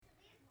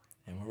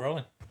And we're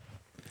rolling.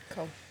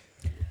 Cool.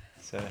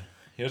 So,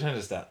 your turn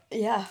to start.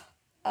 Yeah.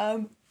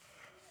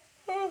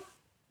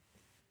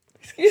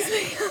 Excuse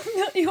me. I'm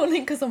not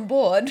yawning because I'm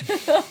bored.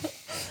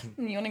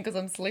 I'm yawning because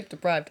I'm sleep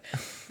deprived.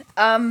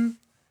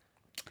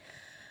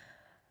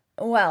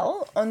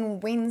 Well, on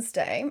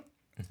Wednesday,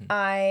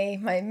 my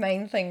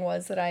main thing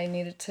was that I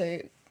needed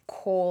to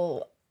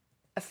call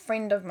a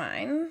friend of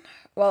mine.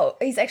 Well,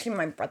 he's actually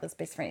my brother's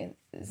best friend.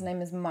 His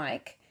name is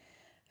Mike,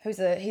 he's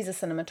a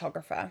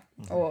cinematographer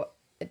or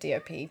a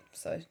DOP,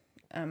 so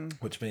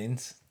Which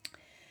means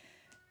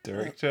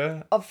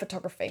director of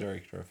photography.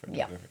 Director of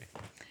photography.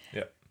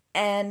 Yeah.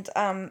 And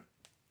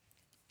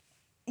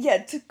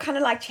to kind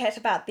of like chat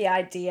about the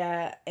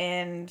idea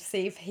and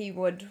see if he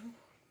would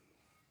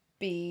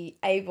be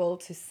able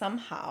to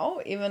somehow,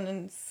 even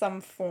in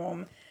some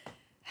form,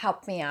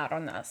 help me out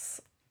on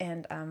this.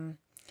 And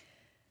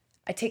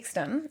I text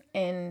him,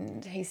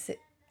 and he said,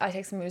 I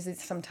text him, was it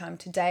sometime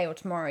today or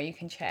tomorrow you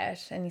can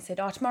chat? And he said,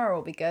 oh, tomorrow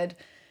will be good,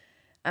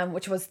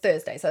 which was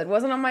Thursday. So it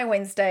wasn't on my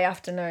Wednesday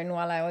afternoon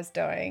while I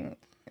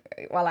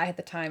had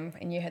the time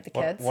and you had the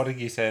kids. What did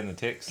you say in the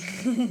text?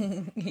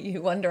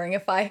 You wondering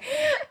if I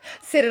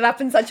set it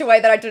up in such a way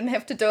that I didn't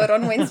have to do it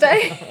on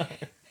Wednesday?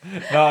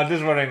 No, I'm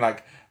just wondering,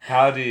 like,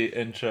 how do you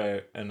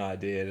intro an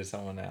idea to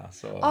someone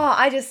else? Or... Oh,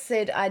 I just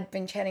said I'd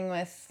been chatting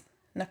with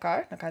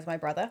Nico. Nico's my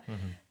brother.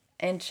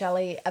 And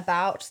Shelley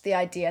about the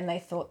idea, and they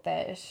thought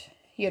that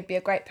you'd be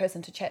a great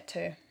person to chat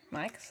to,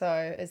 Mike.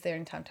 So is there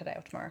any time today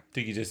or tomorrow?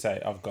 Did you just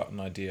say, I've got an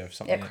idea of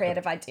something? A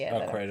creative idea.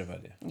 A creative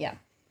idea. Yeah.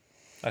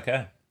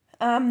 Okay.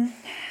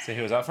 So he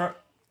was up for it?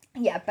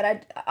 Yeah,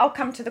 but I'll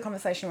come to the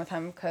conversation with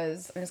him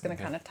because I'm just going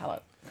to kind of tell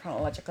it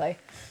chronologically.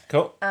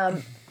 Cool.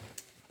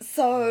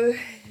 So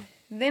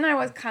then I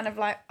was kind of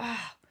like,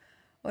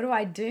 what do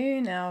I do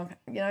now?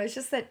 You know, it's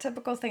just that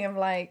typical thing of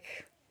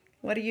like,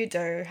 what do you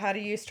do? How do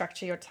you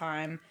structure your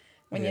time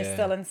when you're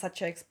still in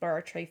such an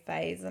exploratory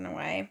phase in a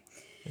way?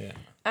 Yeah.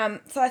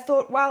 So I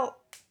thought, well,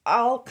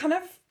 I'll kind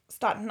of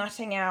start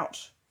nutting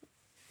out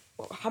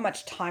how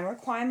much time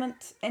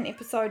requirement an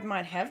episode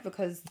might have,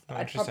 because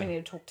I'd probably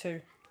need to talk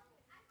to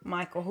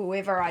Mike or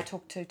whoever I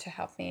talk to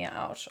help me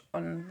out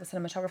on the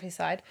cinematography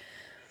side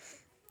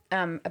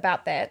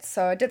about that.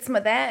 So I did some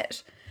of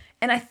that,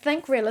 and I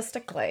think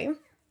realistically,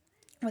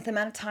 with the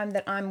amount of time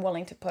that I'm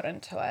willing to put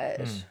into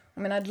it, I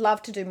mean, I'd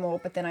love to do more,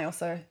 but then I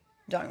also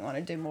don't want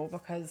to do more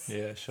because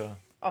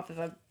of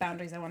the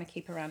boundaries I want to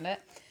keep around it.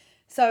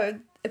 So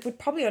it would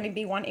probably only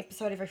be one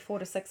episode every 4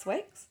 to 6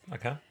 weeks.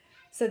 Okay.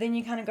 So then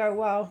you kind of go,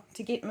 well,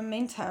 to get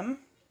momentum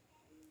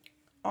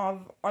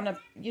on a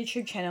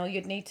YouTube channel,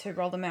 you'd need to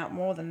roll them out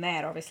more than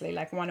that, obviously,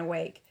 like one a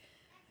week.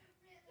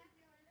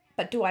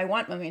 But do I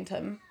want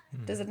momentum?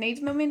 Does it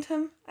need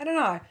momentum? I don't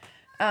know.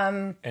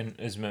 And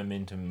is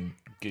momentum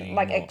getting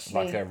like more,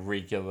 actually like a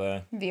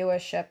regular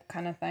viewership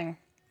kind of thing?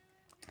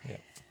 Yeah.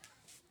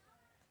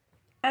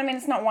 I mean,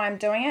 it's not why I'm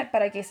doing it,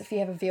 but I guess if you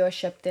have a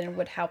viewership, then it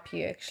would help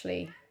you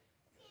actually.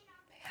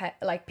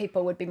 Like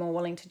people would be more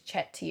willing to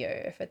chat to you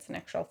if it's an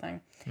actual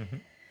thing.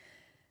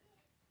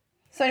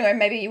 So anyway,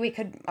 maybe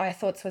my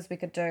thoughts was we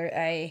could do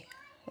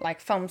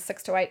film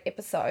 6 to 8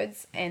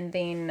 episodes and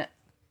then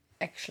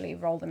actually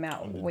roll them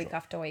out week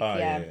after week. Oh,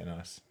 yeah,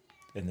 nice.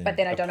 And then but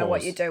then I don't know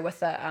what you do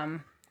with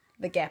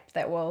the gap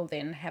that will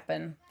then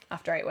happen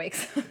after 8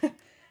 weeks.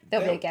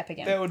 There'll be a gap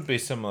again. That would be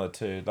similar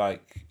to,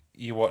 like,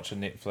 you watch a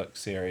Netflix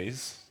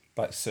series,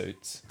 like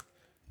Suits,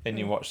 and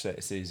you watch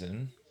that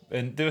season,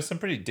 and there were some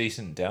pretty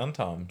decent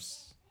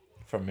downtimes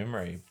from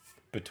memory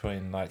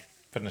between, like,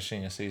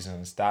 finishing a season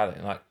and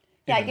starting, like,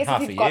 yeah, I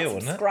guess if you've got year,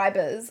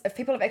 subscribers, if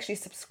people have actually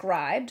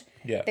subscribed,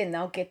 yeah, then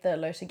they'll get the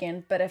alert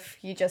again. But if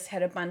you just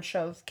had a bunch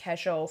of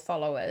casual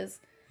followers,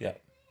 yeah,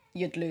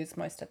 you'd lose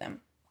most of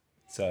them.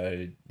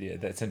 So yeah,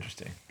 that's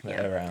interesting.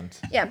 Around.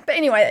 Yeah, but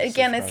anyway,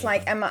 again, it's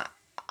like,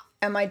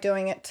 am I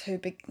doing it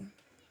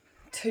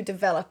to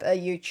develop a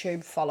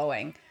YouTube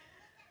following?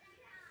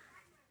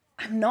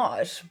 I'm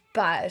not,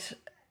 but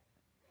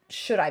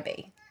should I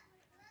be?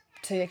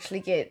 To actually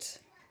get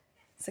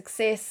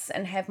success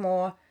and have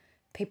more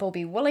people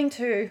be willing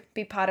to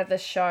be part of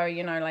this show,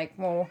 you know, like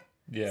more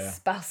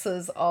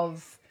spouses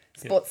of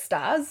sports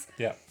stars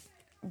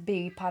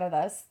be part of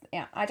this.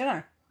 Yeah, I don't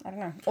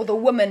know. Or the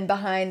women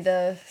behind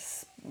the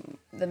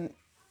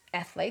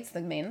athletes,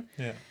 the men.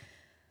 Yeah.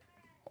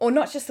 Or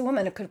not just the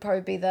women, it could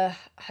probably be the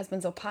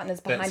husbands or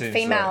partners behind behind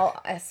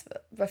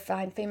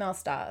female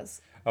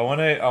stars. I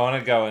want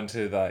to go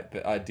into like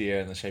the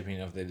idea and the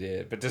shaping of the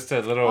idea, but just a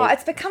little. Oh,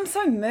 it's become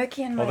so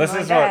murky in my mind. This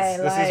is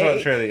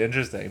what's really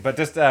interesting. But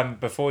just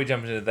before we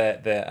jump into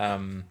that,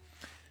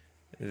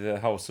 the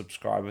whole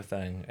subscriber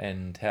thing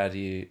and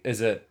is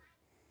it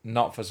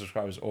not for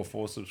subscribers or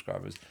for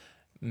subscribers?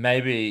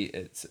 Maybe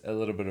it's a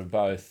little bit of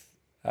both,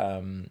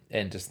 and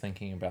just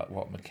thinking about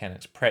what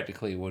mechanics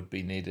practically would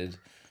be needed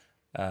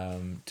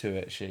to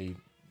actually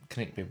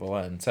connect people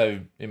in. So,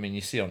 I mean,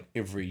 you see on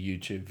every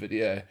YouTube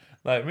video,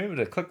 like, remember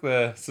to click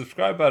the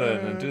subscribe button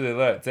and do the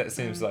alerts. That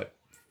seems like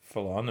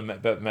full on,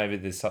 but maybe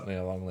there's something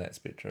along that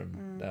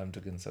spectrum to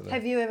consider.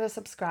 Have you ever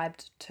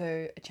subscribed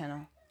to a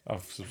channel?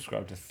 I've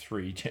subscribed to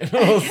 3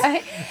 channels,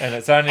 Okay. and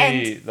it's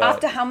only And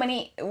after how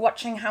many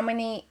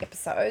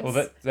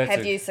episodes that's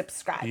have you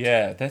subscribed?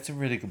 Yeah, that's a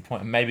really good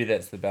point. Maybe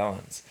that's the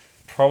balance.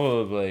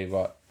 Probably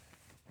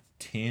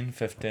 10,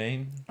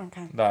 15.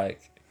 Okay.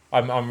 Like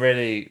I'm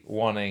really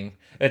wanting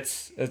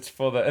it's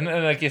for the and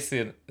I guess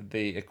the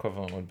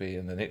equivalent would be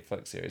in the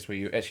Netflix series where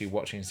you're actually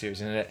watching a series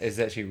and it is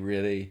actually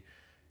really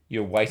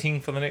you're waiting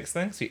for the next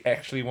thing, so you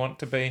actually want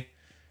to be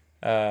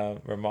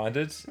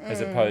reminded as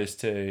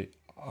opposed to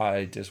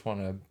I just want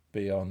to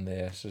be on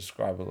their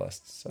subscriber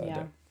list. So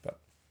Yeah.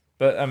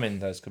 but I mean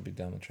those could be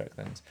down the track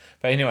things.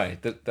 But anyway,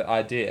 the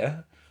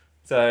idea.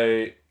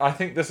 So I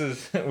think this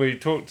is we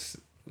talked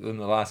in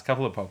the last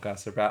couple of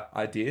podcasts about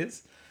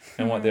ideas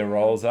and what their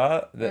roles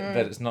are.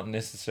 That it's not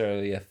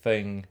necessarily a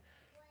thing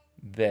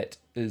that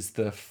is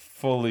the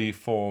fully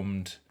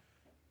formed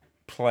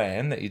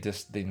plan that you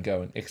just then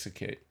go and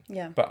execute.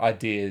 Yeah. But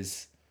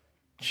ideas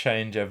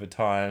change over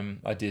time.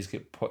 Ideas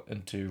get put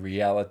into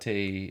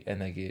reality and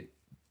they get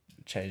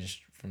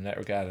changed from that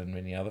regard and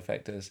many other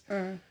factors.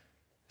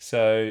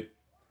 So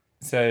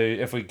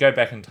if we go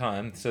back in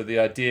time, so the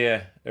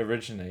idea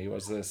originally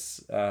was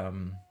this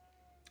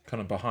kind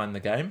of behind the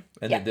game,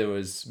 and then there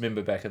was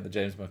remember back at the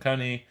James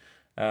Marconi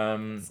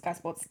Sky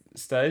Sports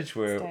stage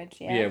where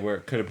where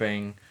it could have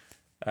been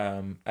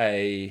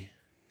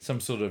some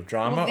sort of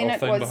drama or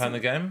thing behind the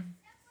game.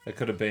 It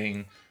could have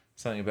been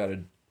something about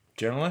a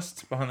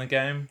journalist behind the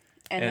game,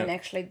 and then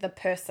actually the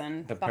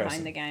person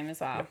behind the game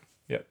as well.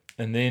 Yep.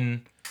 And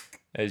then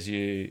as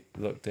you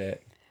looked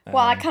at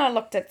well, I kind of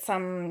looked at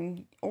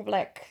some All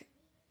Black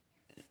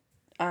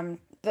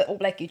the All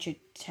Black YouTube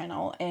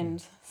channel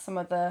and some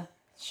of the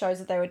shows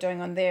that they were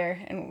doing on there,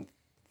 and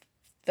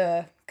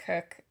the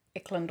Kirk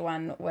Eklund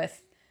one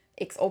with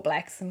ex All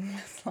Blacks, and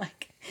was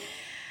like,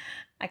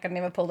 I could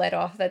never pull that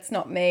off. That's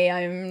not me.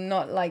 I'm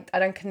not like, I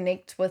don't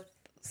connect with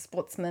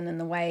sportsmen in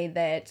the way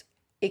that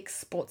ex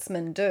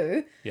sportsmen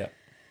do. Yeah.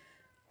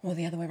 Or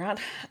the other way around.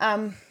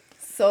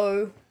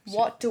 So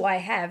what do I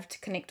have to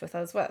connect with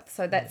those with?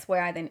 So that's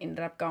where I then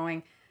ended up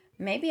going,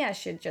 maybe I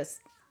should just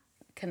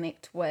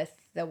connect with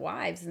the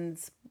wives and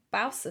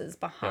spouses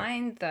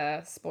behind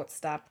the sports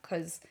stuff,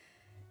 because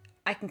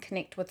I can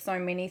connect with so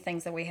many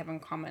things that we have in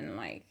common,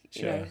 like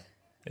you know,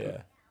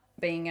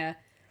 being a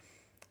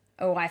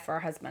wife or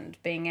a husband,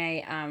 being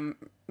a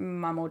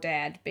mum or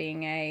dad,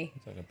 being a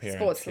parent,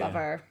 sports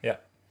lover,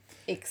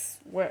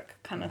 ex-work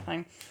kind of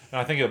thing. And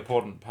I think an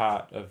important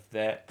part of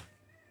that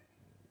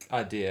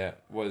idea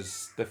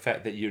was the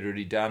fact that you'd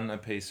already done a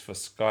piece for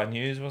Sky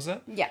News, was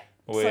it? Yeah.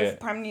 So for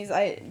Prime News,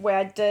 where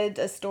I did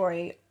a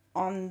story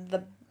on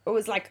it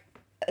was like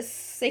a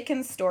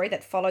second story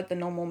that followed the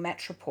normal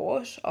match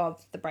report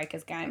of the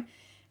Breakers game,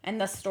 and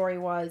the story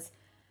was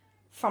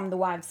from the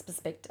wives'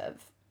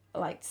 perspective,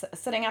 like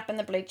sitting up in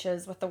the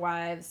bleachers with the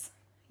wives.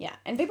 Yeah,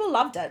 and people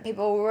loved it.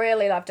 People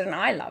really loved it, and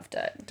I loved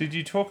it. Did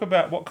you talk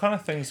about what kind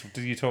of things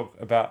did you talk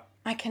about?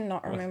 I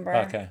cannot remember.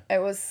 Okay.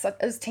 It was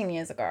 10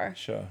 years ago.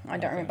 Sure. I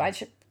don't remember. I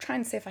should try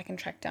and see if I can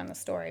track down the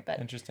story. But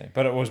interesting.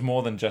 But it was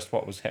more than just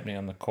what was happening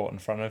on the court in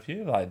front of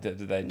you. Like, did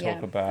they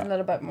talk about a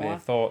little bit more their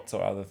thoughts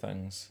or other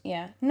things?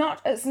 Yeah,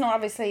 it's not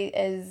obviously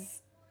as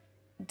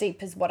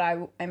deep as what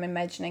I am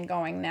imagining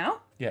going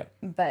now. Yeah.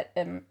 But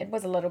it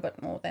was a little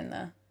bit more than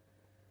the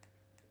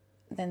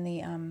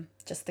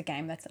just the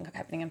game that's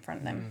happening in front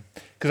of them.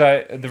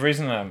 Because the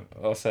reason I'm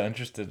also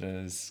interested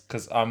is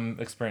because I'm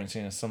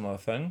experiencing a similar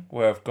thing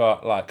where I've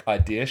got like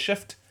idea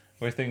shift,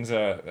 where things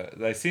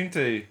they seem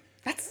to.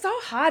 That's so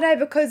hard,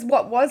 because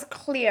what was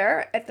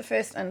clear at the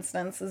first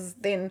instance is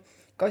then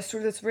goes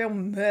through this real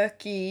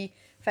murky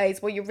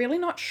phase where you're really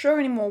not sure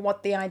anymore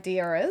what the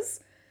idea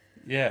is.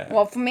 Yeah.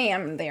 Well, for me,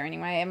 I'm there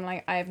anyway. I'm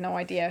like, I have no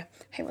idea.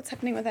 Hey, what's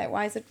happening with that?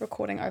 Why is it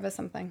recording over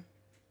something?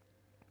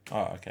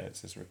 Oh, okay.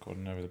 It's just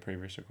recording over the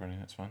previous recording.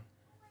 That's fine.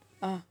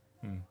 Oh.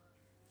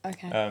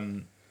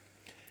 Okay.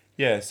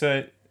 Yeah.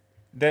 So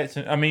that's.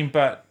 I mean,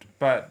 but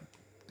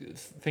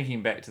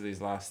thinking back to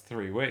these last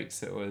 3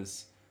 weeks, it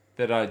was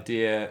that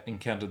idea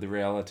encountered the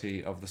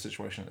reality of the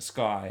situation at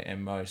Sky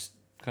and most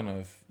kind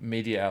of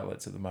media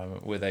outlets at the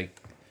moment, where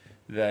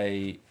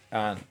they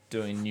aren't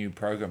doing new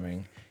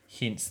programming.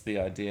 Hence the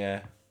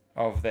idea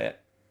of that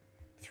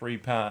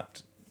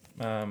 3-part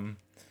kind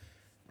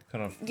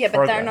of but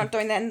program. they're not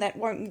doing that, and that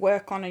won't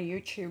work on a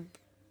YouTube.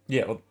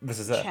 Yeah, well, this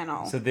is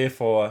channel. It. So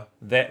therefore,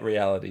 that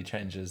reality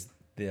changes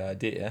the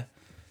idea.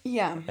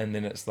 Yeah. And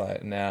then it's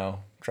like now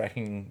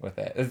tracking with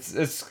that.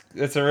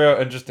 It's a real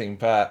interesting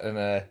part,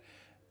 and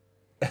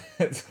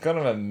it's kind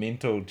of a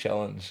mental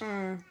challenge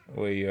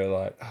where you're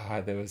like,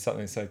 oh, there was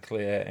something so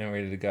clear and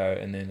ready to go,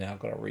 and then now I've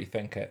got to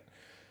rethink it.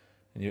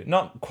 And you're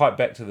not quite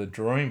back to the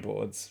drawing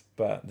boards,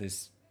 but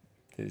there's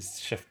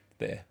shift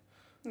there.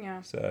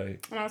 Yeah. So.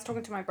 And I was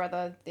talking to my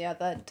brother the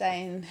other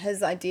day, and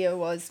his idea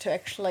was to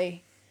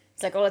actually,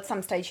 it's like, well, at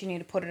some stage you need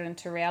to put it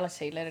into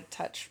reality, let it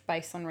touch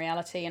base on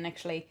reality, and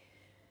actually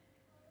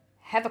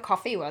have a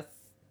coffee with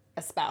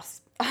a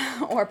spouse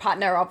or a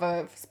partner of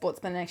a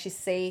sportsman and actually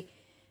see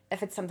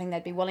if it's something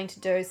they'd be willing to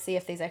do, see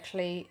if there's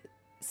actually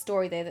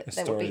story there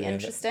that would be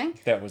interesting.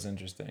 That was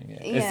interesting.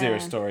 Yeah. Is there a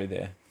story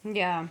there?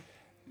 Yeah.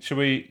 Should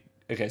we?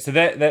 Okay, so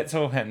that's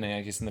all happening,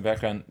 I guess, in the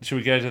background. Should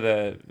we go to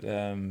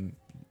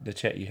the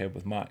chat you had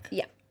with Mike?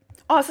 Yeah.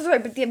 Oh, so sorry,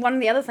 but one of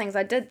the other things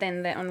I did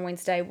then on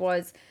Wednesday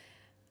was,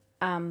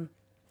 I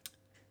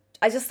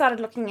just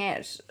started looking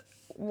at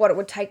what it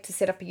would take to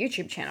set up a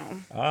YouTube channel.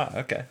 Ah,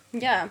 okay.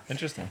 Yeah.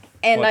 Interesting.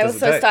 And I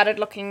also started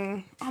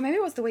looking, maybe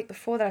it was the week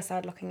before that I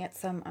started looking at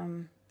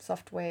some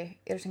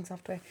editing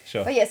software.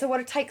 Sure. But yeah, so what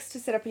it takes to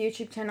set up a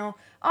YouTube channel,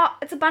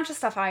 it's a bunch of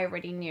stuff I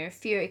already knew, a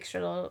few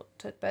extra little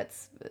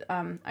tidbits.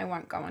 I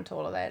won't go into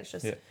all of that. It's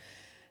just, yeah.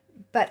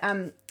 But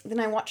then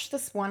I watched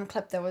this one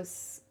clip that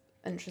was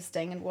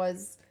interesting. It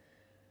was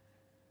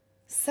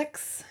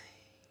 6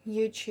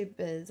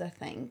 YouTubers, I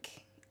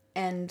think,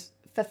 and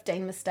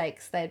 15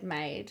 mistakes they'd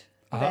made.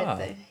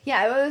 It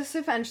was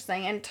super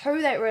interesting. And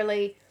 2 that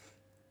really,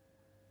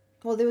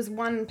 there was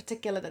one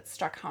particular that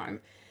struck home.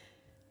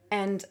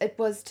 And it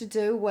was to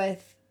do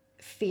with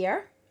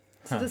fear.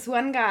 So this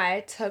one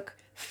guy took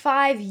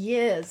 5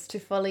 years to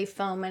fully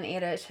film and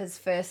edit his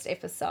first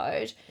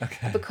episode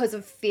because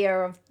of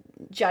fear of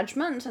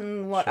judgment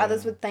and what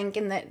others would think,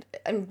 and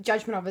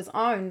judgment of his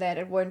own, that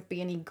it won't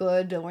be any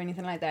good or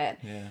anything like that.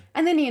 Yeah.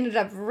 And then he ended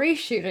up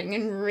reshooting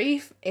and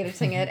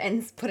re-editing it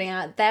and putting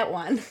out that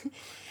one.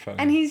 Funny.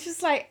 And he's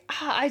just like,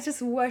 I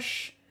just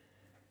wish,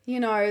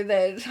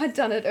 that I'd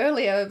done it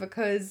earlier,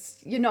 because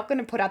you're not going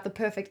to put out the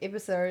perfect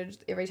episode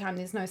every time.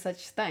 There's no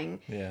such thing.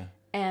 Yeah.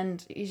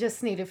 And you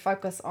just need to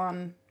focus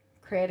on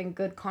creating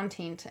good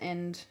content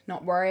and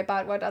not worry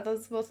about what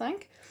others will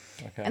think.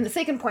 Okay. And the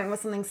second point was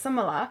something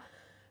similar.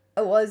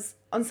 It was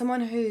on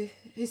someone who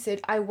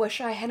said, I wish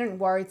I hadn't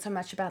worried so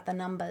much about the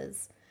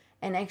numbers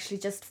and actually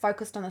just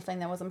focused on the thing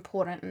that was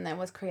important, and that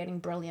was creating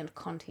brilliant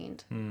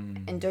content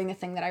and doing the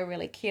thing that I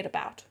really cared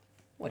about,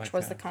 which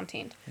was the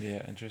content.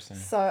 Yeah, interesting.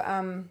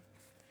 So,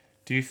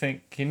 do you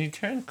think, can you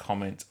turn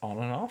comments on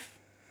and off?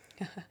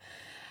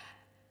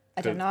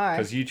 I don't know.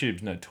 Because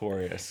YouTube's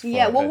notorious.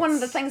 Yeah, well, one of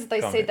the things that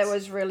they said that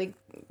was really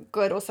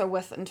good also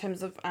with, in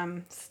terms of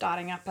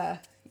starting up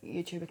a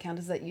YouTube account,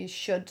 is that you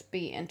should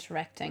be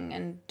interacting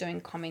and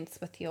doing comments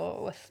with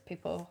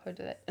people who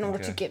do it in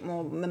order to get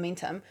more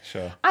momentum.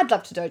 Sure. I'd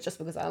love to do it just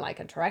because I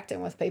like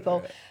interacting with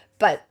people,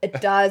 but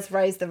it does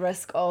raise the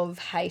risk of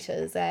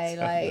haters,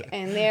 eh?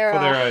 And there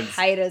are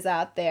haters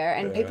out there,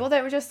 and people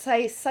that would just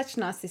say such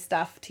nasty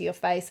stuff to your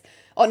face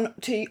on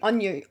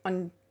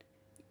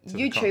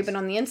YouTube and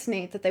on the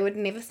internet that they would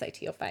never say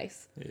to your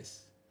face.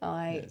 Yes.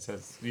 So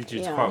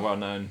YouTube's quite well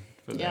known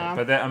for that.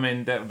 But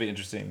that would be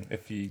interesting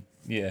if you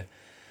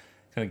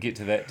kind of get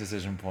to that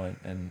decision point,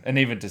 and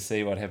even to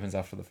see what happens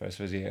after the first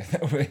video.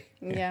 That would be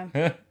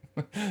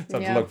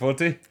something to look forward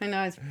to. I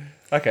know.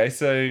 Okay,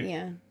 so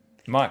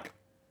Mike.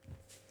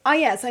 Oh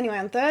yeah, so anyway,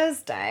 on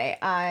Thursday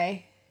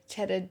I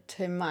chatted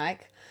to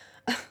Mike.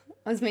 I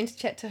was meant to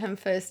chat to him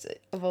first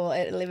of all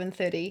at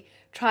 11:30.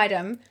 Tried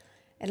him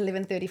at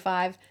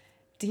 11:35.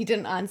 He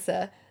didn't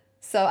answer.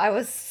 So I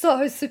was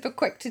so super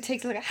quick to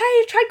text like,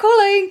 hey, tried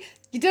calling.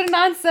 You didn't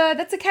answer.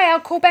 That's okay. I'll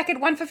call back at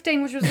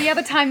 1:15, which was the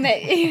other time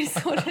that you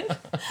sorted.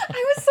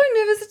 I was so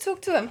nervous to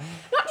talk to him.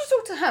 Not to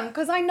talk to him,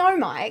 because I know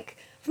Mike.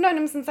 I've known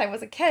him since I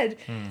was a kid.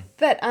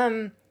 But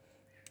I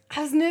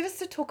was nervous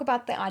to talk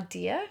about the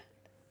idea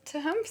to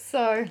him.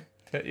 So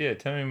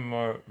tell me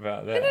more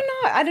about that.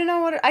 I don't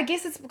know I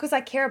guess it's because I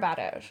care about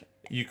it.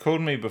 You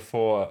called me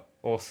before,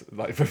 also,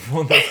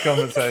 before this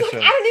conversation.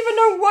 I don't even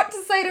know what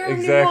to say to him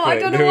anymore. I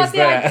don't know what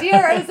the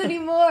idea is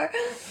anymore.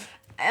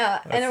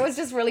 And it was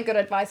just really good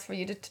advice for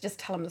you to just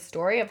tell him the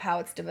story of how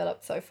it's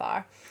developed so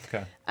far.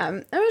 Okay.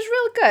 It was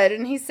real good.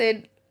 And he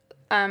said,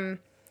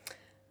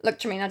 look,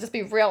 Jermaine, I'll just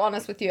be real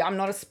honest with you. I'm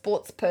not a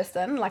sports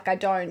person. I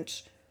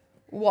don't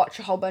watch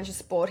a whole bunch of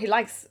sport. He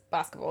likes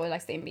basketball. He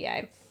likes the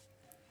NBA.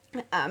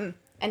 And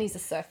he's a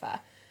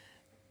surfer.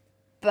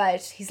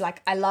 But he's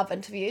like, I love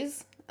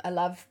interviews. I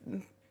love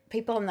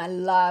people, and I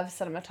love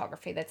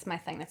cinematography. That's my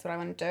thing. That's what I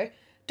want to do.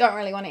 Don't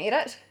really want to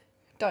edit.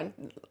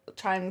 Don't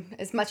try and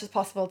as much as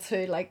possible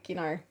to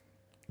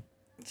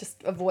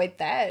just avoid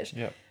that.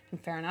 Yeah. And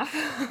fair enough.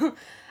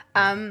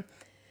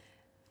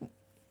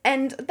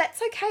 And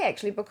that's okay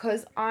actually,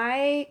 because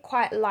I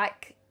quite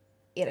like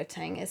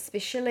editing,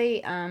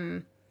 especially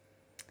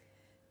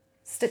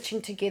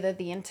stitching together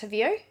the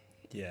interview.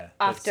 Yeah.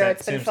 After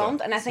it's been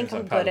filmed, and I think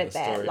I'm good at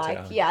that.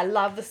 I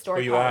love the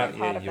story part of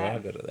that. You are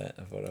good at that.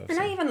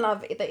 I even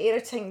love the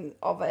editing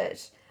of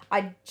it.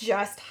 I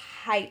just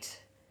hate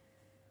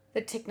the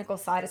technical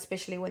side,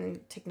 especially when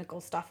technical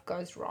stuff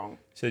goes wrong.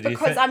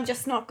 Because I'm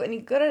just not any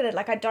good at it.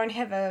 I don't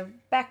have a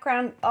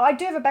background. Oh, I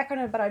do have a background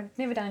in it, but I've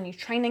never done any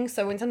training.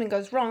 So when something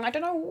goes wrong, I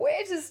don't know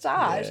where to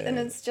start. Yeah. And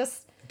it's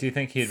just Do you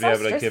think he'd be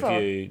able to give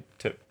you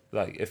tip,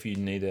 if you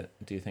need it?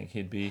 Do you think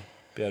he'd be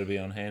able to be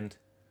on hand?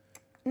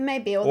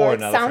 Maybe, although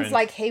it sounds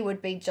like he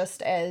would be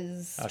just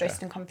as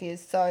stressed and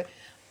confused. So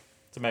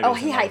maybe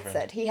he hates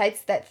it. He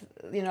hates that,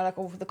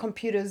 all the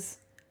computers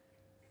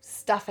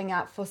stuffing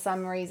up for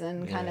some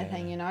reason kind of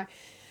thing,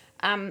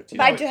 But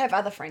I do have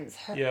other friends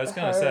I was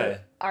going to say.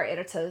 Are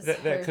editors.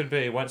 That could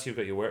be, once you've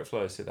got your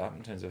workflow set up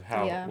in terms of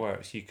how it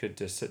works, you could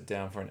just sit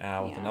down for an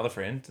hour with another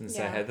friend and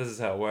say, hey, this is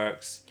how it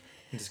works,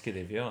 and just get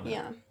their view on it.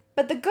 Yeah.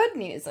 But the good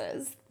news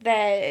is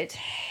that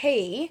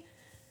he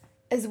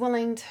is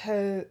willing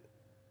to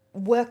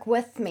work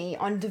with me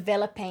on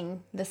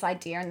developing this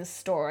idea and the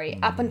story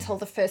up until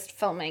the first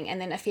filming, and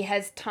then if he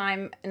has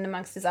time in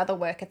amongst his other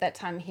work at that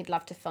time, he'd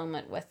love to film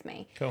it with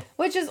me. Cool.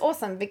 Which is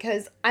awesome,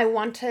 because I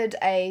wanted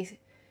a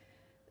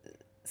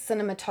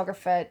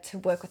cinematographer to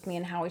work with me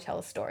in how we tell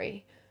a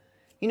story.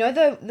 You know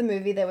the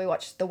movie that we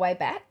watched, The Way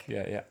Back?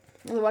 Yeah.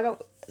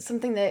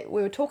 Something that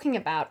we were talking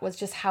about was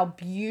just how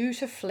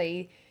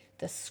beautifully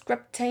the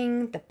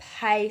scripting, the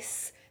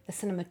pace, the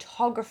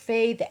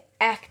cinematography, the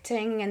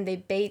acting and the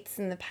beats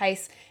and the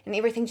pace and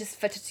everything just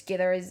fitted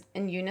together as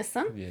in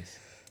unison. Yes.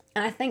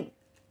 And I think,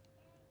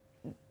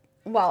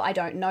 well, I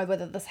don't know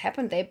whether this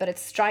happened there, but it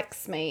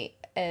strikes me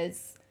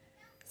as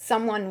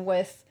someone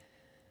with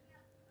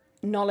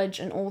knowledge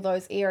in all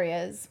those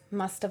areas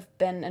must have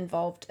been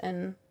involved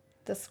in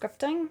the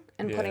scripting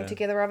and putting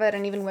together of it,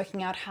 and even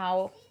working out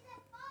how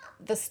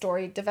the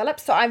story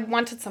develops. So I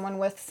wanted someone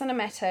with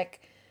cinematic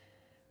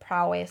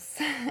prowess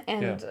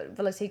and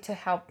ability to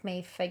help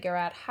me figure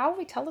out how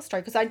we tell the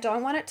story, because I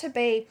don't want it to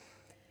be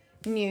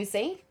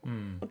newsy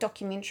or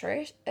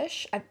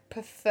documentary-ish. I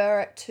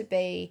prefer it to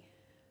be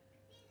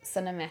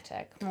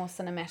more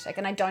cinematic,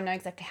 and I don't know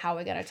exactly how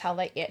we're going to tell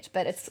that yet,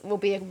 but it will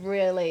be a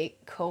really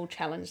cool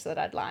challenge that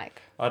I'd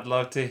like. I'd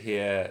love to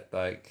hear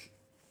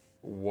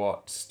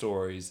what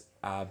stories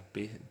are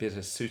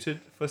better suited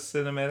for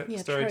cinematic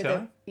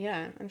storytelling.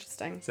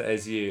 Interesting. So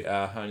as you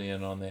are honing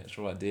in on the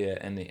actual idea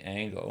and the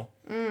angle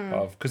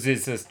of, because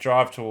there's this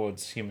drive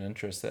towards human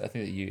interest that I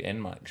think that you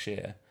and Mike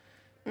share,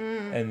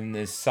 and then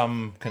there's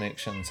some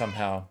connection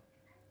somehow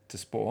to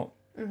sport,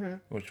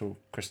 which will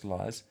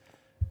crystallize.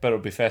 But it'll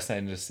be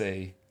fascinating to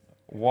see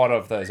what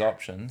of those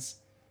options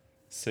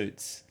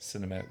suits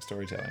cinematic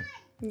storytelling.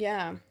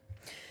 Yeah.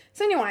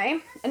 So anyway,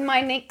 and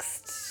my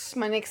next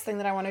thing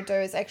that I want to do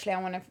is actually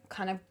I want to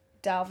kind of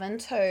delve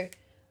into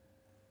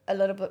a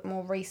little bit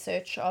more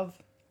research of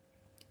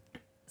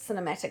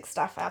cinematic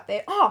stuff out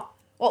there. Oh,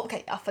 well,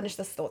 okay, I'll finish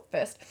this thought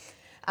first.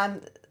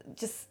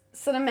 Just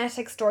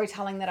cinematic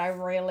storytelling that I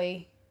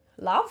really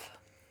love.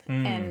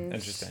 And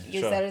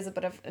use that as a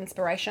bit of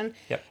inspiration.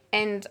 Yep.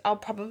 And I'll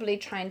probably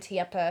try and tee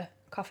up a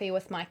coffee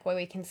with Mike where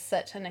we can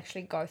sit and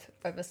actually go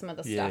over some of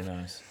the stuff. Yeah,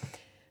 nice.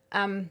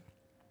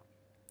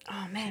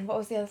 Oh man, what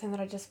was the other thing that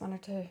I just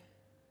wanted to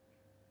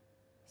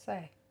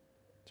say?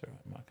 It's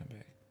alright, Mike, I'm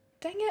back.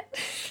 Dang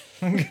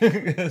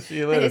it. See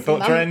you later,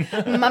 thought train.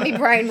 Mummy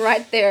brain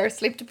right there,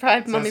 sleep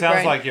deprived mummy brain. It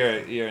sounds like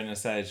you're in a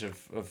stage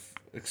of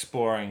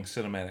exploring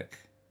cinematic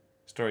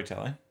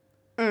storytelling.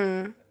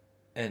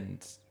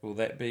 And will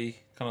that be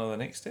kind of the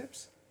next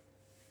steps?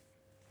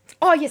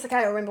 Oh, yes, okay,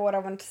 I remember what I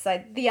wanted to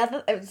say.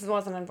 It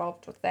wasn't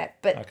involved with that,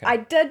 but I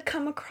did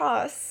come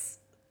across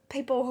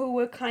people who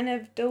were kind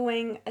of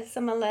doing a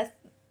similar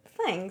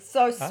thing.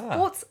 So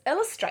Sports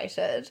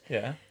Illustrated,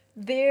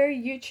 their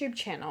YouTube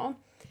channel,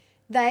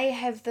 they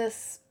have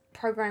this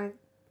program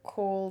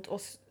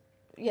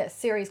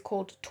series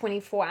called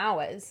 24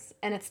 Hours,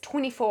 and it's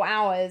 24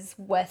 hours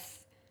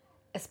with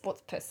a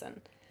sports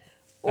person.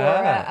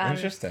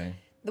 Interesting.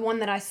 The one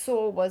that I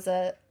saw was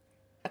a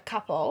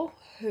couple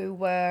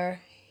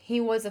he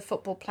was a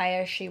football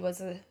player, she was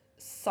a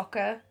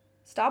soccer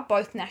star,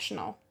 both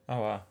national. Oh,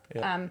 wow.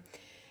 Yeah.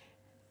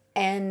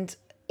 And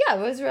yeah,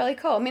 it was really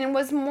cool. I mean,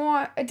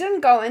 it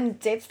didn't go in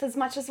depth as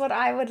much as what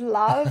I would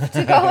love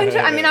to go into.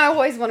 I mean, I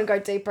always want to go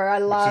deeper. I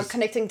love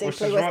connecting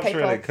deeply with people. Which is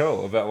really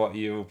cool about what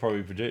you will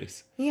probably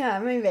produce. Yeah,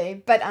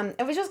 maybe. But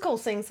it was just cool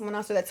seeing someone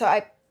else do that. So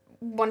I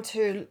want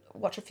to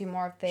watch a few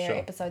more of their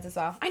episodes as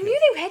well. I knew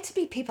there had to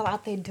be people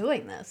out there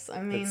doing this. I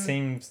mean, it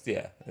seems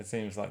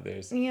like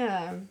there's.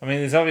 Yeah. I mean,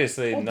 there's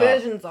obviously not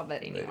versions of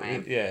it anyway.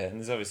 And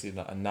there's obviously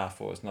not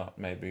enough, or it's not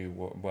maybe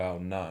well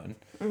known.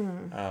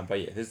 But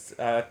yeah, there's.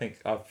 I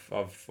think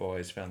I've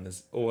always found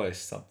there's always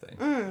something.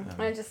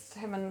 I just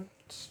haven't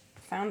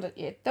found it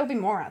yet. There'll be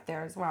more out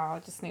there as well. I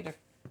just need to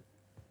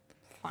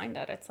find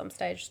it at some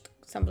stage,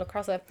 stumble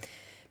across it.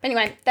 But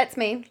anyway, that's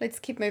me. Let's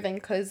keep moving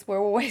because we're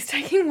always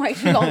taking way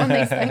too long on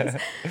these things.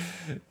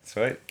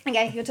 Sweet.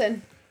 Okay, your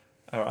turn.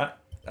 All right.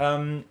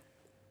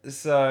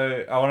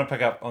 So I want to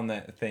pick up on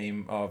that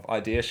theme of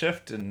idea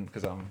shift, and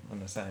because I'm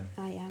on the same.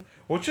 Oh yeah.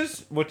 Which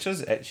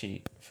is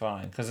actually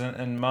fine, because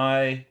in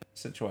my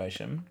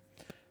situation,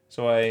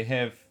 so I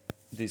have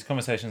these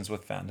conversations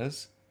with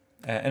founders,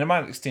 and it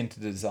might extend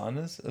to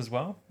designers as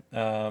well.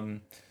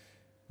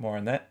 More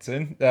on that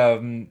soon.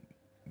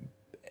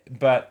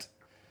 But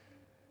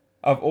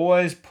I've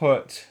always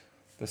put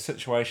the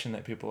situation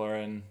that people are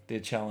in,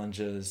 their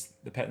challenges,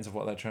 the patterns of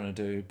what they're trying to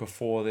do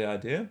before the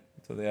idea.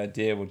 So the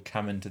idea would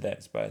come into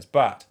that space.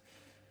 But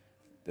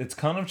it's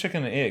kind of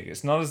chicken and egg.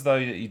 It's not as though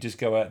you just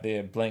go out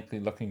there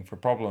blankly looking for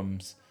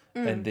problems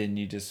and then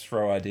you just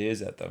throw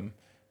ideas at them.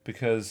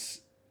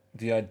 Because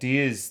the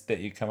ideas that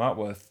you come up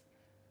with,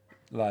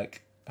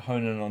 like,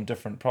 hone in on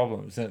different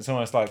problems, and it's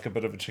almost like a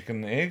bit of a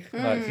chicken and egg.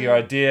 Like your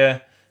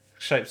idea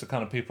shapes the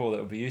kind of people that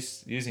will be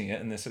using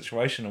it in their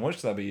situation in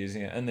which they'll be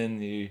using it, and then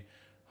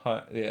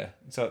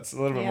so it's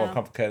a little bit more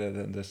complicated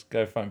than just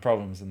go find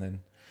problems and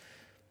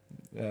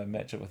then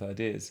match it with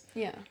ideas.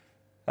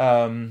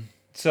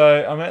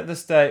 So I'm at the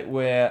state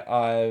where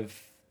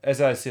as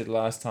I said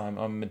last time,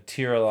 I'm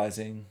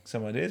materializing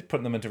some ideas,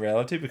 putting them into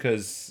reality,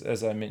 because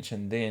as I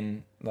mentioned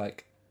then,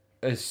 like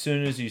as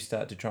soon as you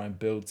start to try and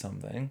build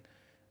something,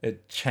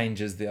 it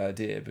changes the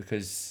idea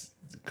because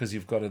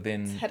you've got to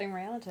then... It's hitting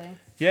reality.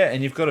 Yeah,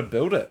 and you've got to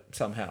build it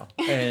somehow.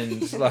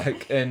 And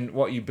and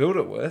what you build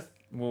it with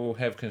will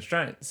have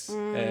constraints.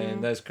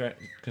 And those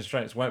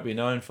constraints won't be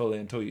known fully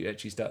until you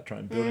actually start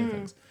trying building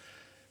things.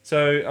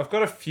 So I've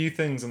got a few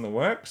things in the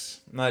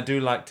works. And I do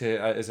like to,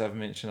 as I've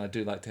mentioned, I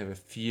do like to have a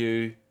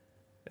few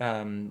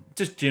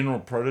just general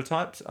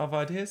prototypes of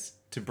ideas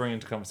to bring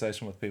into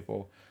conversation with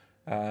people,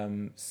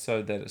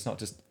 so that it's not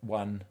just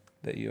one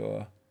that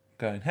you're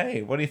going,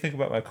 hey, what do you think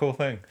about my cool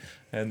thing?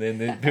 And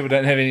then people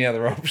don't have any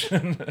other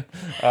option.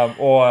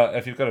 Or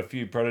if you've got a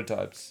few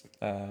prototypes,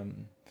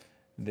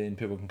 then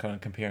people can kind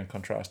of compare and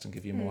contrast and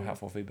give you more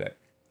helpful feedback.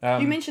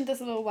 You mentioned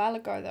this a little while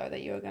ago, though,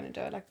 that you were going to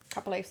do it like a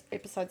couple of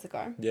episodes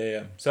ago.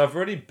 Yeah. So I've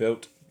already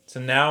built, so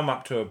now I'm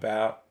up to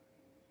about,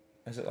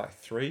 is it like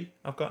 3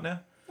 I've got now?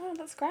 Oh,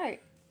 that's great.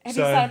 Have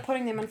you started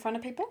putting them in front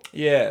of people?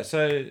 Yeah,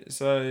 so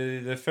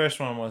the first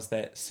one was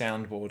that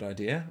soundboard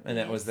idea, and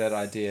that was that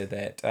idea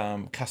that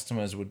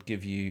customers would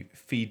give you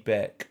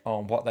feedback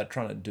on what they're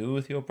trying to do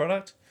with your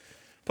product.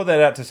 Put that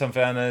out to some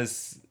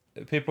founders.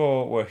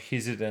 People were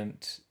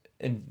hesitant,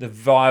 and the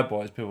vibe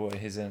was people were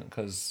hesitant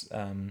because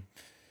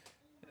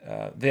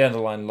the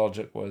underlying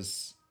logic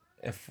was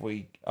if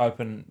we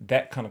open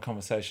that kind of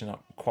conversation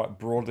up quite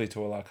broadly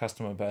to all our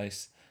customer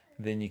base,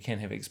 then you can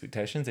have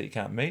expectations that you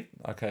can't meet.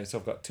 Okay, so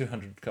I've got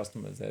 200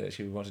 customers that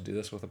actually want to do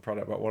this with a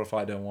product, but what if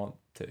I don't want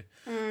to?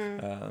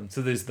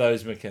 So there's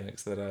those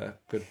mechanics that are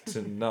good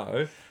to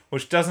know,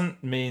 which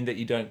doesn't mean that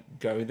you don't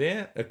go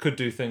there. It could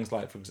do things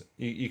like, for example,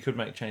 you could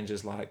make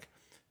changes like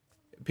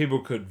people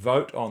could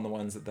vote on the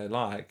ones that they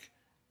like,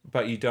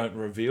 but you don't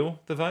reveal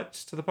the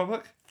votes to the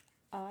public.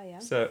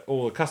 So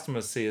all the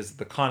customers see is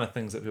the kind of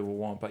things that people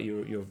want, but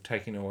you're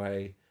taking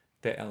away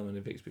that element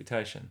of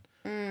expectation.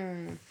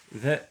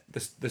 That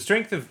the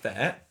strength of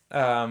that,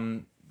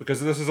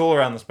 because this is all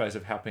around the space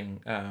of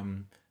helping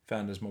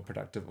founders more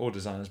productive or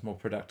designers more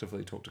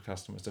productively talk to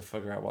customers to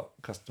figure out what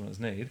customers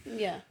need.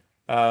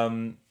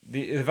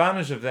 The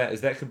advantage of that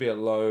is that could be a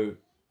low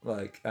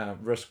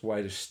risk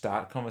way to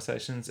start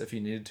conversations if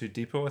you needed to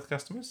deeper with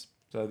customers.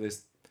 So I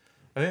think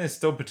there's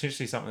still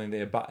potentially something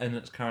there, but in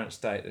its current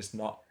state, it's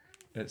not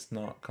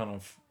kind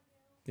of,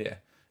 it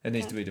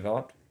needs to be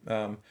developed.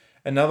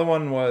 Another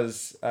one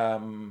was,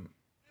 so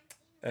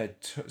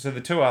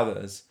the two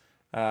others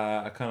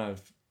are kind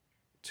of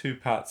two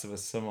parts of a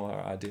similar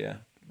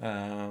idea.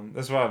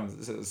 That's why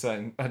I'm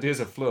saying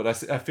ideas are fluid.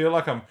 I feel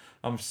like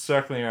I'm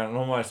circling around, and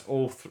almost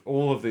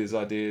all of these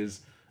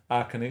ideas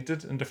are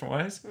connected in different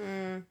ways,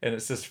 and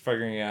it's just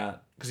figuring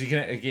out, because you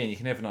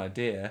can have an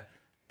idea,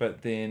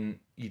 but then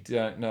you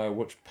don't know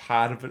which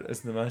part of it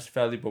is the most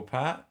valuable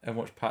part and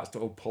which parts to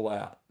all pull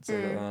out so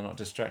that they're not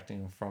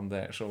distracting from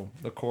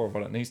the core of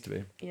what it needs to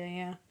be.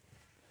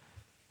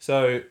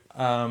 So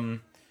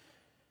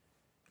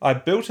I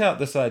built out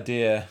this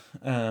idea,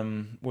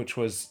 which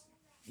was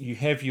you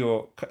have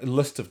your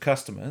list of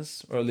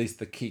customers, or at least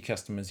the key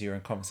customers you're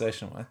in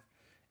conversation with,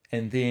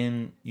 and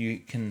then you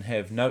can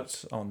have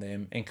notes on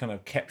them and kind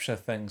of capture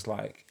things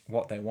like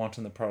what they want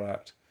in the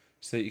product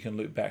so that you can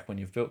loop back when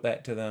you've built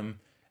that to them,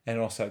 and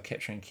also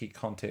capturing key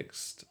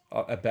context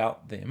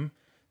about them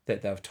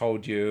that they've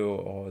told you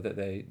or that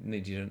they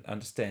need you to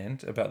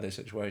understand about their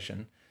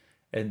situation.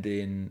 And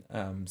then,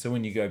 so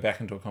when you go back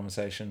into a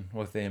conversation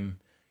with them,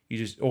 you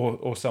just,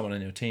 or someone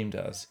in your team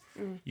does,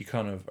 you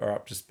kind of are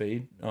up to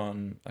speed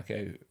on,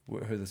 okay,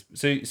 who this,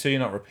 so you're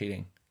not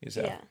repeating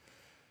yourself.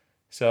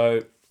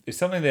 So there's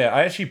something there.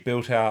 I actually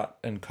built out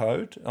in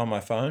code on my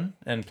phone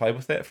and played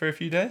with that for a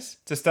few days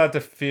to start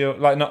to feel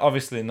like,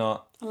 obviously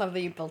not. I love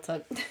that you built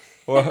it.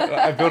 Well,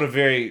 I built a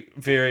very,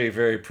 very,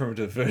 very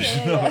primitive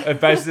version.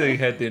 It basically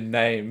had their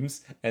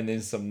names and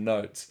then some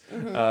notes.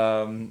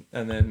 And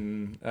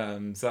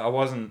then, so I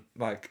wasn't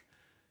like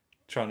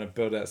trying to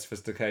build out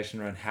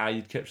sophistication around how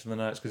you'd capture the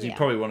notes, because you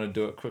probably want to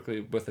do it quickly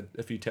with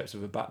a few taps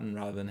of a button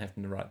rather than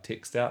having to write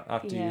text out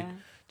after you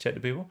chat to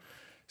people.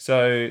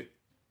 So,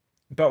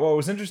 but what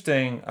was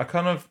interesting, I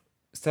kind of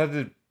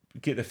started to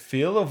get the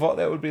feel of what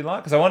that would be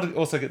like, because I wanted to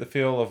also get the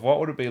feel of what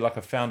would it be like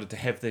a founder to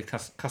have their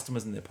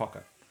customers in their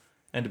pocket.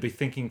 And to be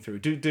thinking through,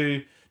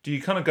 do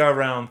you kind of go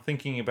around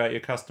thinking about your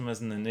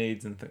customers and their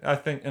needs? And I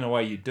think in a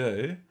way you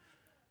do,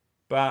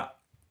 but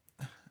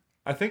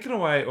I think in a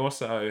way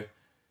also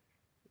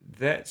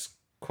that's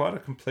quite a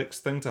complex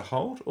thing to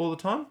hold all the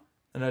time.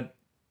 And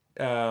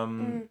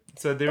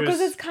so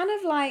because it's kind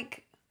of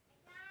like,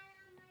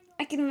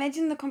 I can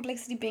imagine the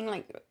complexity being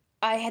like,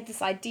 I had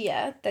this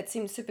idea that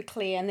seemed super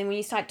clear, and then when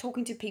you start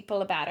talking to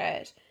people about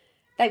it,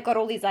 they've got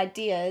all these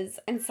ideas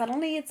and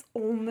suddenly it's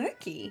all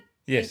murky.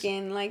 Yes.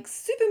 Again, like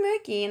super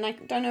murky, and I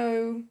don't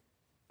know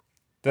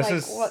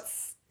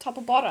what's top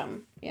or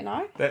bottom, you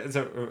know? That is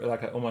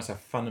almost a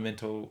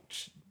fundamental...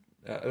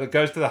 it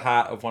goes to the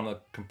heart of one of the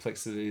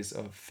complexities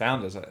of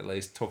founders, at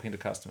least, talking to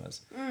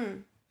customers,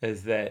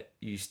 is that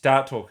you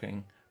start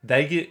talking,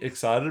 they get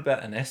excited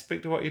about an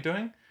aspect of what you're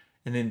doing,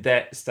 and then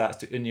that starts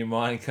to, in your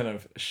mind, kind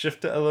of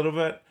shift it a little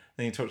bit.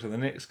 Then you talk to the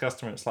next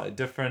customer, it's slightly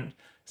different.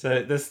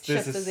 So this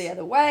shifts the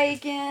other way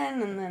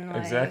again, and then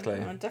exactly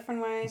in a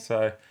different way.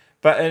 So,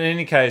 but in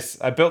any case,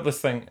 I built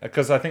this thing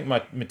because I think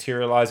my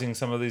materializing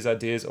some of these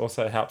ideas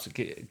also helps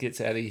it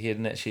gets out of your head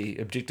and actually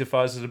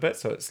objectifies it a bit,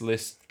 so it's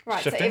less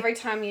shifting. So every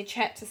time you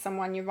chat to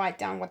someone, you write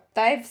down what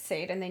they've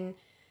said, and then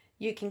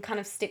you can kind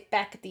of step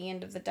back at the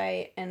end of the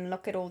day and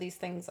look at all these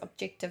things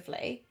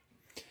objectively.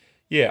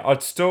 Yeah,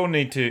 I'd still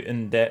need to,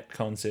 in that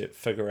concept,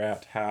 figure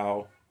out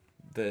how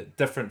the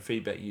different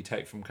feedback you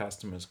take from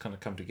customers kind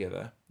of come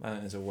together. I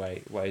think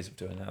there's ways of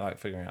doing that, like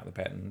figuring out the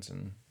patterns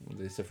and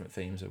these different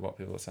themes of what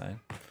people are saying.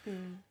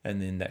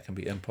 And then that can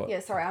be input.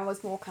 Yeah, sorry, I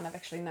was more kind of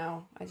actually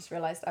now, I just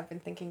realised I've been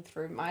thinking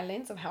through my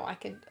lens of how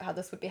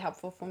this would be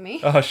helpful for me.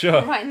 Oh,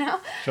 sure. Right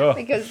now. Sure.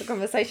 Because the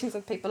conversations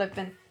with people have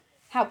been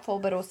helpful,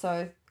 but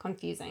also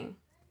confusing.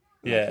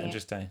 Yeah,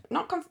 interesting.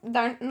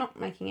 Not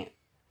making it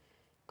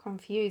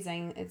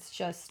confusing, it's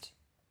just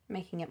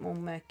making it more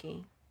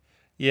murky.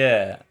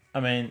 Yeah,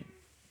 I mean,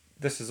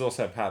 this is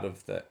also part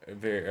of the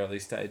very early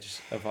stage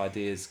of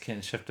ideas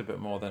can shift a bit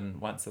more than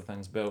once the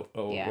thing's built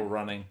or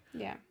running.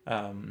 Yeah.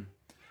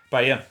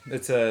 But yeah,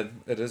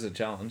 it is a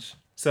challenge.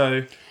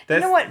 So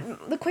that's... You know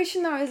what? The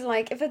question though is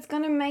like, if it's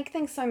going to make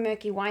things so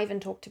murky, why even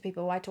talk to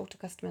people? Why talk to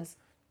customers?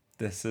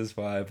 This is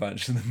why a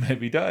bunch of them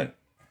maybe don't.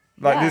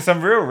 There's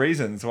some real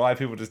reasons why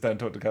people just don't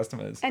talk to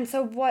customers. And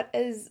so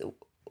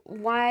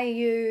why are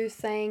you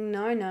saying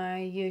no,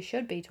 you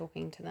should be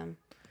talking to them?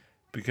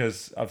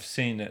 Because I've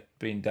seen it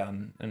being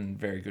done in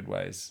very good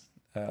ways.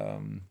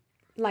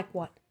 Like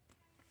what?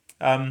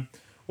 Well,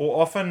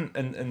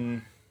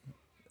 often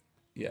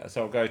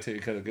so I'll go to,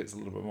 because it gets a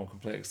little bit more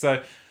complex.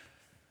 So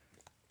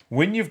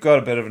when you've got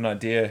a bit of an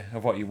idea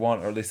of what you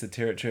want, or at least the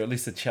territory, or at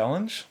least the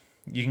challenge,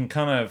 you can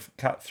kind of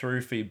cut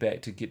through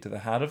feedback to get to the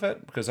heart of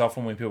it. Because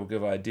often when people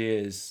give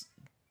ideas,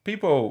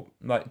 people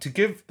like to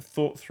give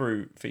thought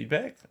through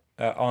feedback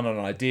on an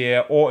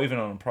idea or even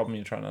on a problem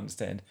you're trying to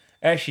understand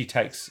actually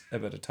takes a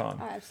bit of time.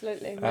 Oh,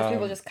 absolutely. Most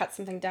people just cut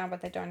something down,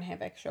 but they don't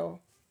have actual...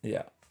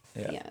 Yeah.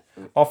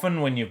 Often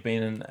when you've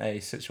been in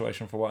a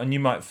situation for a while, and you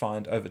might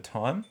find over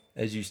time,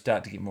 as you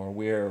start to get more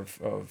aware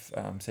of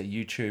say,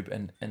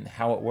 YouTube and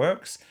how it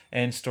works,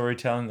 and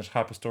storytelling, the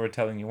type of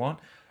storytelling you want,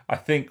 I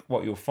think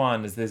what you'll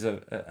find is there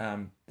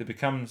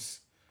becomes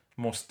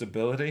more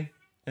stability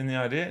in the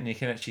idea, and you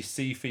can actually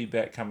see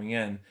feedback coming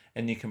in,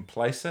 and you can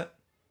place it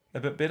a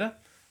bit better.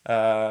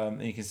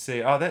 And you can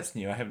see, oh, that's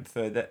new. I haven't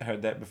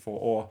heard that before,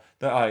 or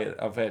that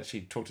I've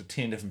actually talked to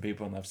 10 different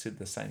people and they've said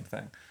the same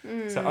thing.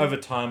 So over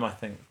time, I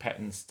think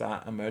patterns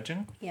start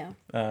emerging. Yeah.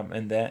 I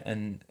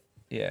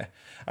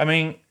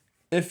mean,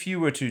 if you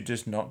were to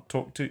just not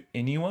talk to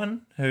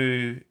anyone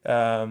who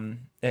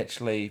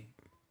actually,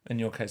 in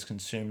your case,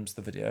 consumes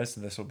the videos,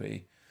 and this will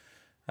be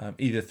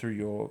either through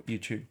your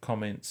YouTube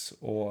comments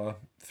or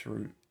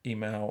through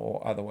email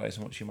or other ways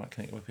in which you might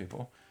connect with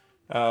people.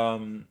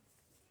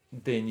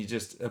 Then you're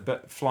just a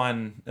bit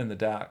flying in the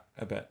dark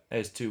a bit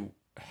as to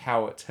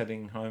how it's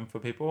hitting home for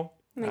people.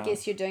 And I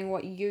guess you're doing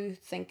what you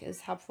think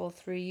is helpful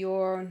through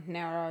your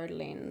narrow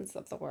lens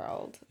of the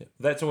world. Yeah,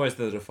 that's always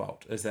the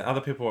default, is that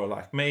other people are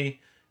like me,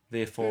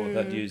 therefore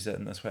they'd use it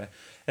in this way.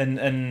 And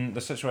in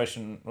the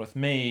situation with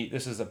me,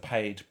 this is a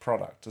paid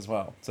product as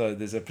well. So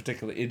there's a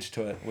particular edge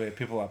to it where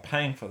people are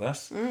paying for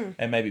this,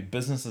 and maybe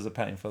businesses are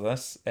paying for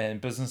this,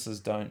 and businesses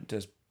don't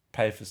just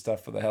pay for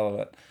stuff for the hell of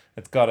it.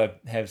 It's got to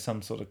have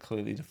some sort of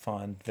clearly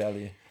defined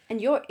value. And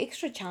your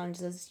extra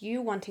challenge is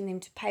you wanting them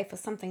to pay for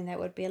something that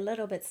would be a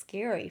little bit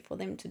scary for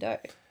them to do.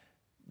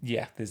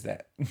 Yeah, there's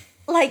that.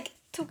 Like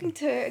talking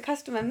to a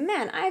customer,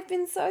 man, I've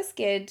been so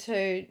scared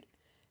to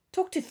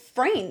talk to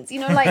friends,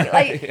 like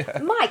yeah.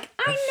 Mike.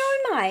 I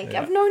know Mike.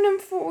 Yeah. I've known him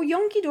for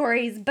Yonky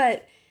Dories,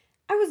 but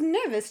I was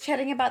nervous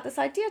chatting about this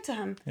idea to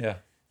him. Yeah.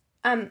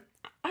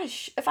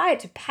 If I had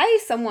to pay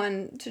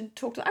someone to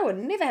talk to, I would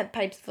never have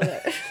paid for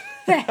that.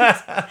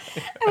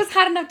 It was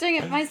hard enough doing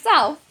it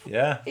myself.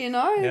 Yeah.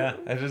 Yeah,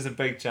 it is a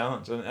big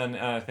challenge. And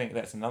I think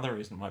that's another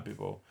reason why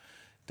people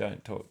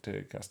don't talk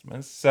to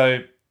customers.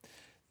 So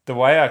the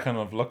way I kind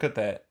of look at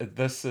that,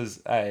 this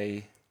is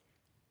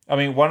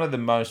one of the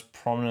most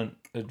prominent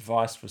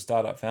advice for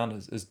startup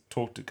founders is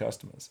talk to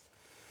customers.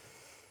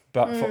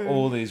 But for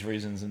all these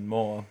reasons and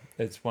more,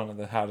 it's one of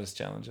the hardest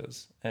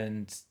challenges.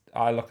 And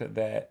I look at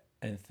that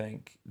and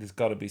think there's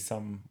got to be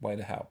some way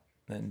to help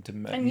and to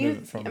move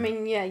it from...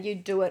 you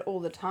do it all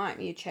the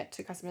time. You chat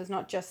to customers,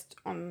 not just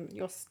on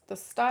the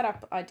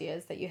startup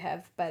ideas that you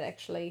have, but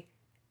actually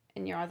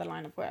in your other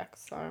line of work.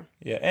 So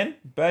yeah, and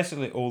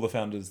basically all the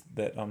founders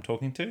that I'm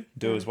talking to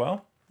do as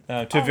well.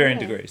 to varying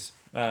really? degrees.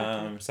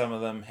 Some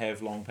of them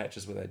have long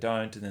patches where they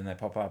don't, and then they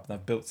pop up and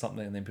they've built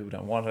something and then people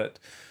don't want it.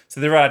 So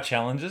there are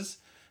challenges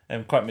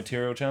and quite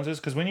material challenges,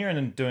 because when you're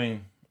in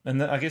doing,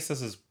 and I guess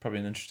this is probably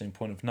an interesting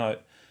point of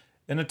note,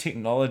 in a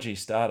technology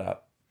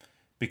startup,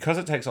 because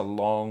it takes a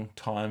long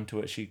time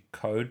to actually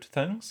code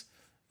things,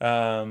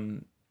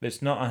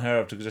 it's not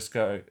unheard of to just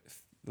go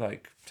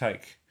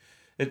take.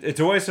 It's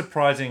always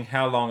surprising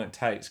how long it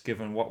takes,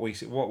 given what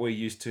we're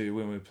used to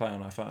when we play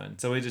on our phone.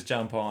 So we just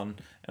jump on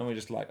and we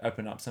just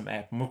open up some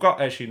app, and we've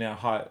got actually now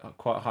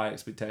quite high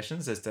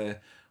expectations as to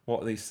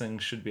what these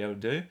things should be able to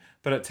do.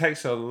 But it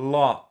takes a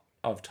lot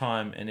of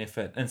time and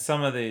effort, and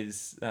some of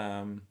these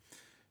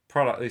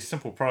these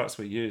simple products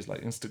we use,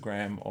 like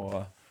Instagram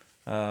or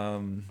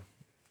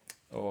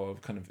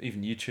kind of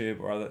even YouTube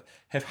or other,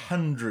 have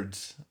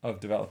hundreds of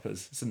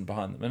developers sitting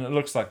behind them, and it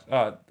looks like,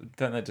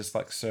 don't they just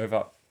serve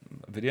up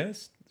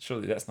videos?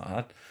 Surely that's not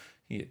hard.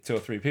 You get 2 or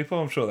 3 people,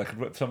 I'm sure they could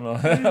whip something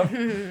like that up.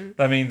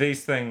 I mean,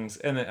 these things,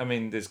 and I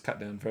mean, there's cut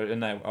down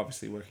and they're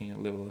obviously working at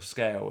a level of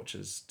scale which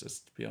is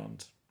just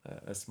beyond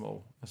a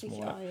small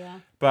app. Yeah.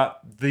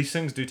 But these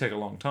things do take a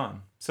long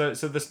time. So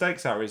the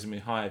stakes are reasonably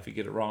high if you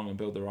get it wrong and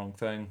build the wrong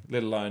thing,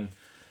 let alone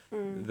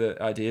the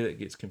idea that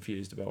gets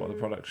confused about what the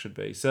product should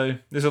be. So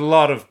there's a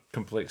lot of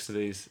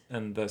complexities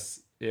in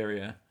this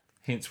area,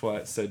 hence why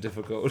it's so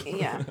difficult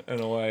in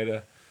a way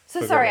to...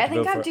 So sorry, I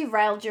think I've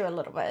derailed you a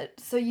little bit.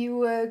 So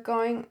you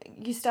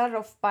started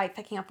off by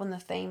picking up on the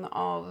theme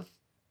of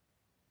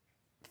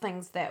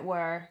things that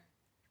were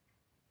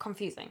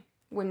confusing,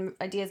 when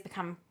ideas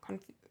become a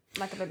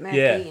bit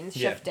murky and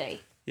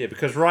shifty. Yeah,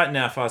 because right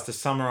now, if I was to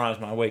summarise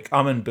my week,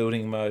 I'm in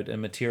building mode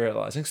and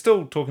materialising.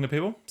 Still talking to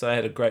people. So I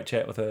had a great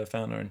chat with a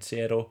founder in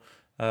Seattle.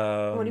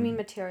 What do you mean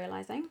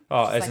materialising?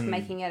 As in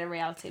making it a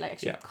reality,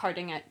 actually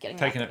coding it,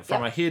 taking it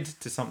from a head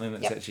to something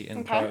that's actually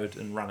in code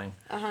and running.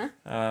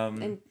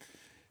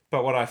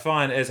 But what I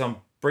find is I'm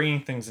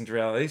bringing things into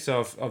reality.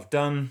 So I've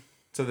done.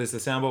 So there's the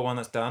soundboard one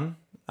that's done.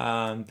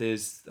 I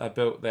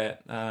built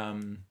that.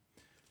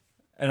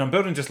 And I'm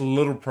building just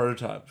little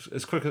prototypes.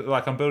 As quick as,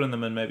 I'm building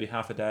them in maybe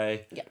half a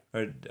day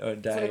or a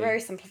day. So they're very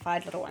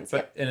simplified little ones.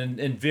 But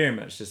in very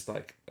much just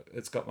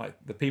it's got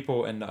the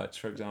people and notes,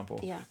 for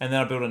example. Yeah. And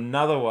then I built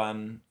another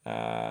one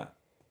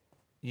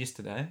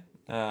yesterday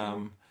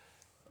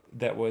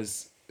that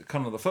was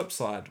kind of the flip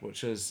side,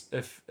 which is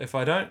if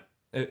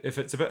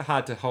it's a bit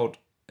hard to hold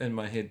in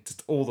my head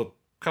just all the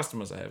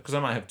customers I have, because I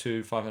might have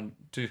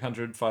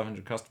 200,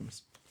 500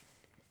 customers.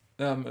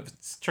 If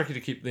it's tricky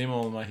to keep them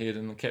all in my head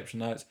and capture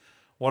notes,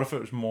 what if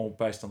it was more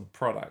based on the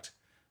product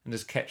and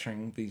just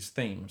capturing these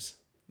themes,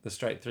 the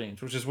straight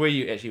themes, which is where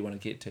you actually want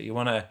to get to. You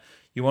want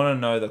to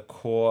know the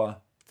core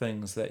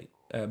things that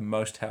are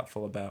most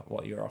helpful about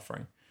what you're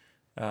offering,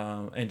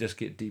 and just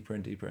get deeper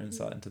and deeper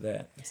insight into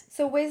that.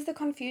 So where's the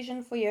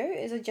confusion for you?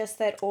 Is it just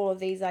that all of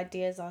these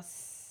ideas are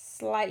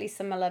slightly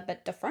similar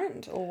but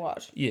different, or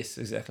what? Yes,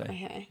 exactly.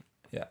 Okay.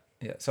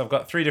 Yeah, so I've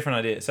got 3 different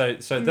ideas.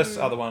 So this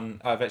other one,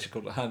 I've actually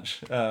called it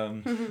Hunch.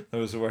 That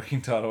was a working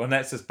title. And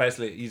that's just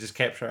basically, you just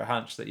capture a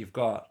hunch that you've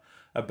got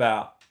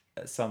about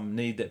some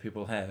need that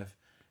people have.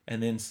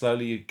 And then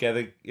slowly you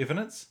gather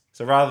evidence.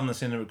 So rather than the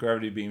center of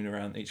gravity being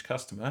around each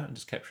customer and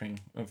just capturing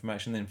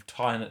information, then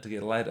tying it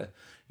together later,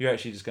 you're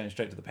actually just going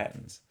straight to the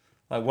patterns.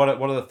 What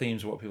are the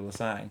themes of what people are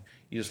saying?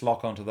 You just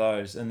lock onto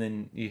those, and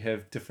then you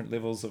have different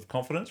levels of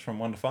confidence from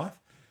 1 to 5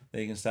 that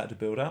you can start to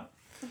build up.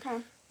 Okay.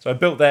 So I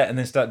built that and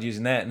then started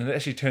using that, and it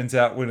actually turns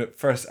out when it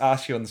first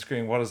asks you on the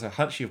screen, what is a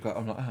hunch you've got?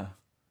 I'm like,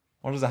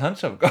 what is a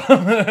hunch I've got?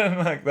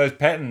 Those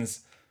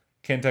patterns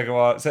can take a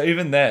while. So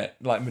even that,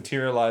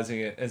 materializing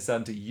it and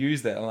starting to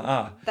use that, I'm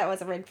like, that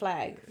was a red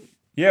flag.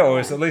 Yeah,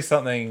 or it's at least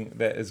something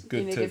that is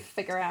good you need to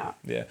figure out.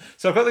 Yeah.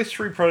 So I've got these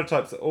 3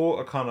 prototypes that all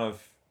are kind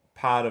of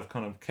part of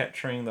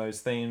capturing those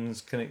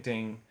themes,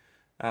 connecting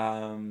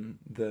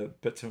the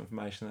bits of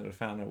information that I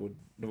found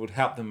that would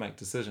help them make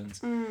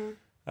decisions.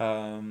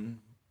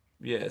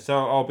 Yeah, so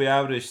I'll be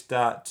able to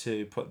start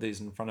to put these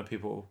in front of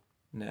people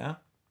now,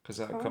 because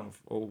they're kind of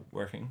all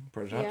working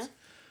prototypes.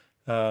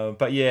 Yeah.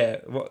 But yeah,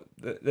 what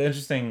the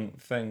interesting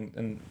thing,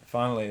 and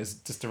finally, is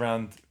just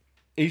around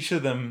each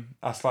of them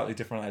are slightly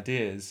different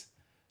ideas,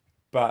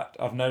 but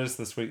I've noticed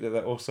this week that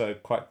they're also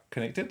quite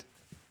connected.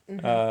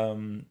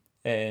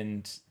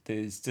 And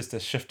there's just a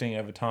shifting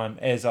over time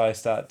as I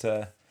start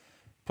to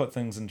put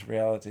things into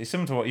reality.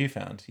 Similar to what you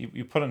found.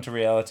 You put into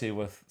reality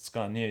with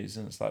Sky News,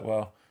 and it's like,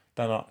 well,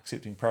 they're not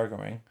accepting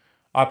programming.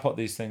 I put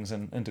these things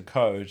into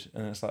code,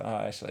 and it's like,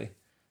 actually,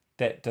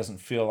 that doesn't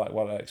feel like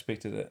what I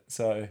expected it.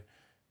 So,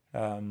 so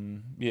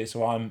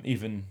I'm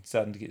even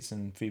starting to get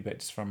some feedback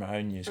just from my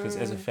own news, because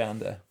as a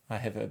founder, I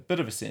have a bit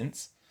of a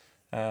sense,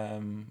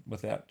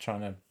 without trying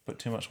to put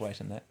too much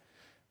weight in that.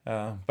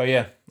 But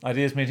yeah,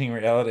 ideas meeting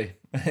reality,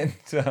 and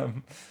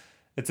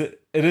it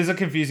is a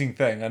confusing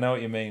thing. I know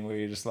what you mean, where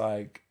you're just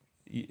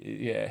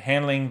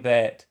handling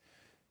that,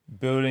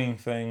 building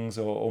things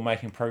or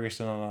making progress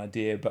on an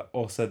idea, but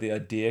also the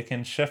idea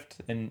can shift,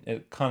 and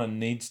it kind of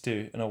needs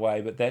to in a way,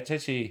 but that's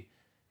actually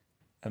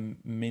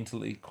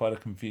mentally quite a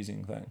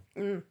confusing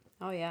thing.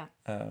 Oh, yeah.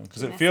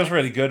 Because it feels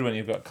really good when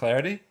you've got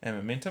clarity and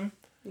momentum.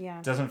 Yeah.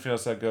 It doesn't feel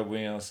so good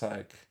when you're just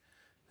like,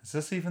 is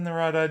this even the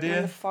right idea?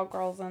 When the fog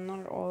rolls in, not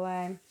at all,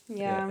 eh?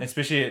 Yeah.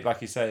 Especially,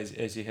 like you say,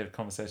 as you have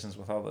conversations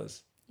with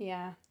others.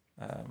 Yeah.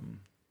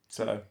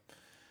 So,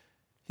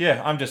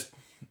 yeah, I'm just,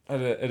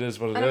 it is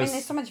what it is. And I mean,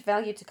 there's so much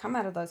value to come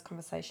out of those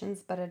conversations,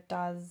 but it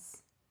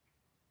does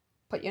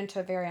put you into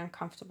a very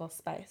uncomfortable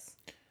space.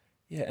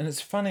 Yeah, and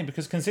it's funny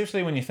because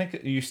conceptually, when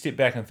you step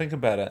back and think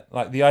about it,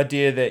 like the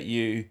idea that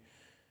you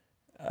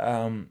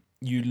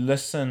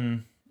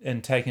listen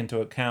and take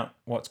into account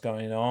what's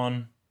going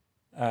on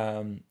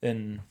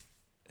in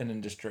an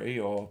industry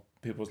or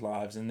people's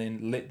lives, and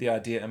then let the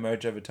idea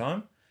emerge over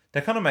time,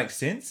 that kind of makes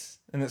sense,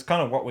 and it's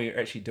kind of what we're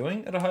actually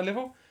doing at a high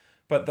level.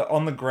 But the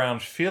on the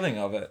ground feeling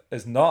of it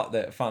is not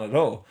that fun at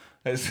all.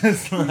 It's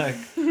just like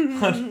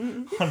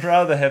I'd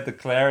rather have the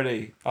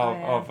clarity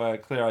of a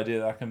clear idea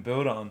that I can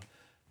build on.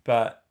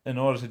 But in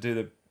order to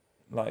do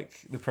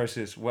the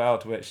process well,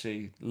 to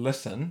actually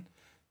listen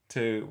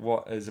to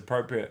what is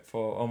appropriate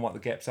for and what the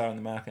gaps are in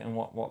the market and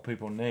what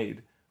people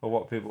need or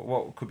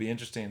what could be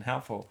interesting and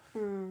helpful.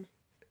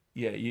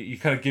 Yeah, you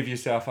kind of give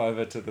yourself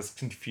over to this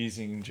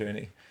confusing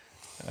journey.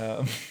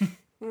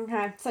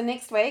 Okay, so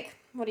next week,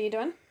 what are you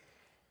doing?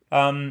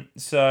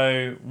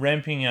 So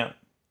ramping up.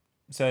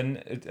 So,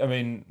 I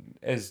mean,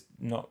 as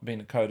not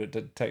being a coder, it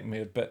did take me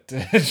a bit to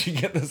actually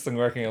get this thing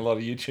working. A lot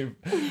of YouTube.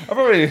 I've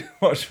probably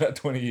watched about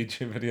 20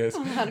 YouTube videos.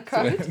 On how to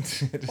code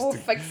or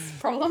fix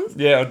problems.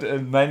 Yeah,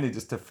 mainly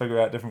just to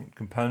figure out different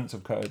components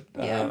of code.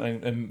 Yeah.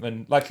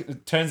 And like,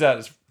 it turns out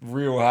it's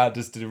real hard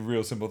just to do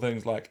real simple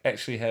things like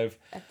actually have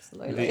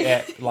the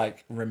app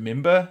like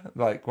remember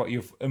like what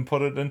you've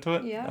inputted into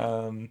it.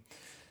 Yeah.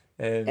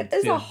 And It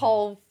is a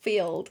whole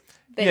field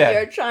that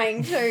you're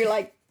trying to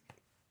like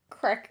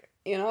crack.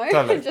 You know,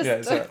 totally.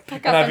 just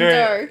pick up and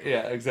do.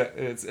 Yeah,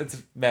 exactly.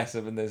 It's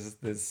massive, and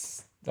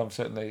there's I'm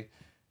certainly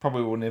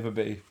probably will never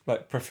be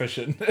like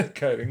proficient at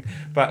coding,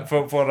 but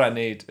for what I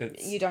need,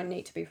 you don't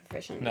need to be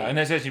proficient. No, and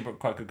that's actually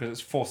quite good because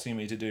it's forcing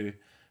me to do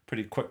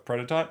pretty quick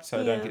prototypes,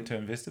 so I don't get too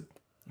invested.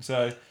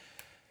 So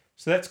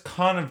that's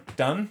kind of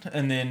done,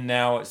 and then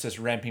now it's just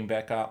ramping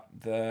back up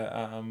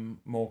the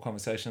more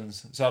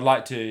conversations. So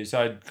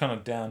I'd kind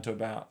of down to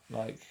about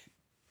like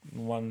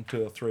 1,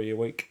 2, or 3 a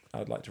week.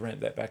 I'd like to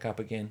ramp that back up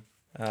again.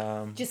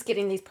 Just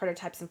getting these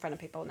prototypes in front of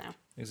people now.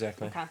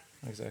 Exactly. Okay.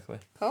 Exactly.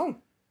 Cool.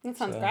 That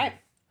sounds great.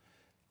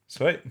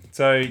 Sweet.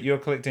 So you're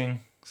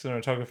collecting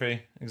cinematography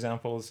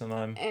examples, and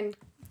I'm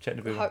chatting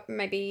to people.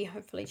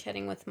 Hopefully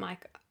chatting with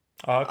Mike.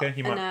 Oh, okay.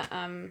 You might.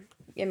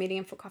 Meeting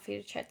him for coffee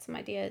to chat some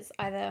ideas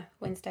either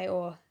Wednesday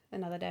or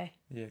another day.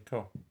 Yeah.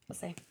 Cool. We'll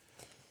see.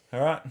 All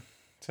right.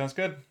 Sounds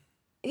good.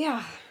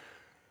 Yeah.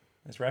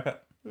 Let's wrap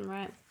it. All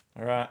right.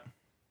 All right.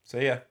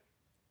 See ya.